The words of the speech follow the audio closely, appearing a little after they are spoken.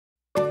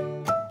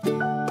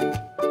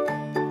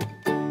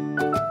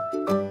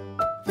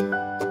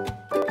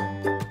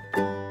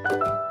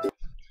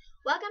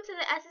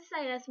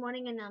SSIS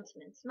morning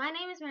announcements. My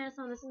name is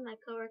Marisol and this is my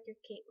coworker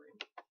Caitlin.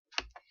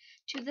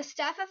 To the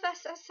staff of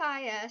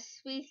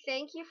SSIS, we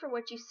thank you for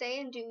what you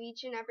say and do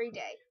each and every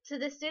day. To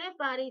the student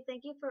body,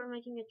 thank you for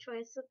making a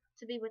choice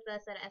to be with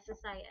us at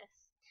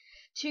SSIS.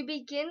 To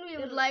begin, we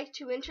would like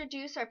to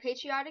introduce our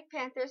patriotic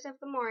Panthers of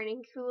the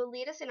morning who will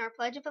lead us in our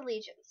Pledge of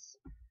Allegiance.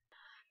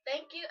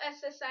 Thank you,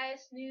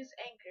 SSIS News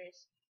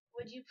anchors.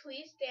 Would you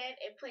please stand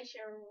and place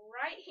your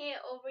right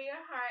hand over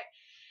your heart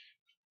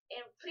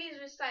and please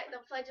recite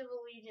the Pledge of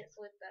Allegiance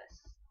with us.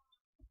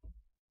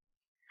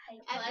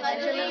 I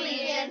pledge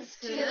allegiance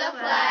to the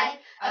flag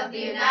of the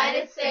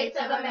United States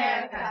of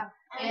America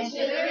and to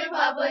the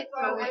republic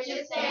for which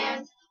it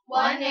stands,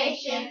 one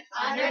nation,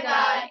 under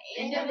God,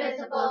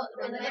 indivisible,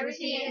 with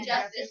liberty and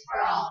justice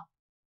for all.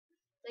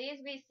 Please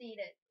be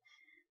seated.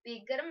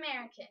 Be a good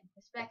American.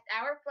 Respect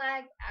our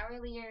flag, our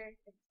leaders,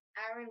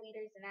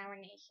 and our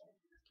nation.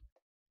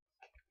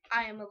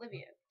 I am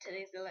Olivia,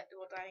 today's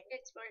delectable dining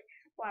expert.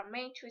 For our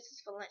main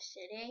choices for lunch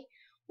today,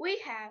 we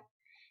have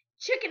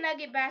chicken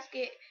nugget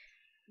basket,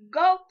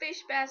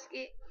 goldfish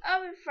basket,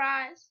 oven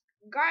fries,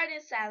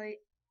 garden salad,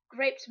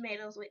 grape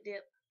tomatoes with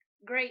dip,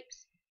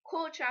 grapes,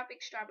 cool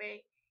tropic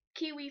strawberry,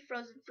 kiwi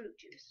frozen fruit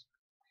juice.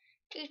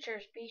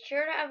 Teachers, be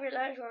sure to have your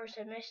lunch orders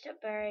to Mr.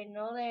 Berry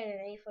no later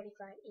than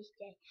 8:45 each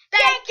day.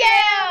 Thank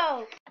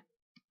you!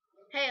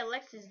 Hey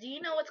Alexis, do you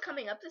know what's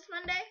coming up this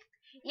Monday?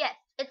 Yes,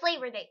 it's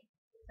Labor Day.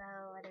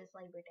 So what is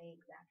Labor Day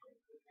exactly?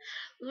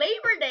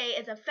 Labor Day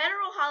is a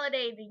federal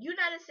holiday in the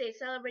United States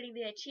celebrating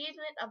the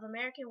achievement of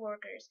American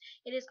workers.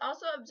 It is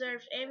also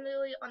observed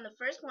annually on the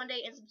first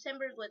Monday in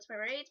September with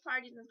parades,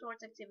 parties, and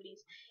sports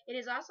activities. It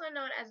is also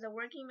known as the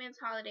working man's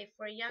holiday.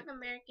 For young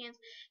Americans,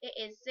 it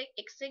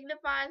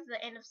signifies the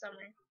end of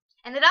summer.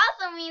 And it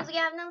also means we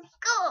have no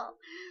school.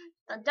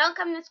 So don't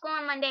come to school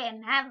on Monday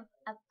and have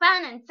a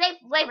fun and safe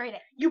Labor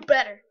Day. You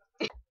better.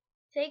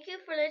 Thank you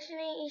for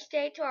listening each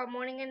day to our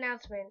morning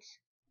announcements.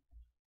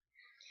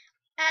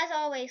 As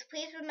always,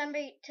 please remember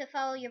to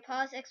follow your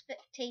pause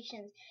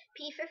expectations.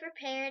 P for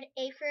prepared,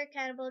 A for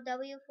accountable,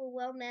 W for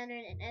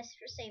well-mannered, and S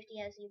for safety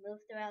as you move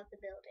throughout the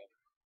building.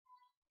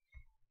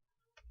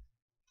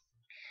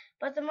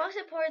 But the most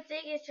important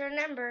thing is to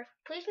remember,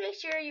 please make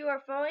sure you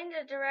are following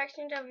the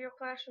directions of your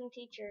classroom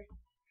teacher.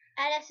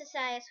 At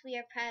SSIS, we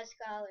are proud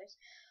scholars.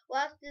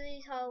 Walk through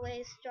these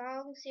hallways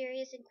strong,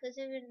 serious,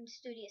 inquisitive, and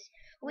studious.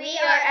 We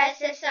are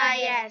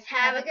SSIS.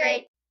 Have a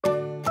great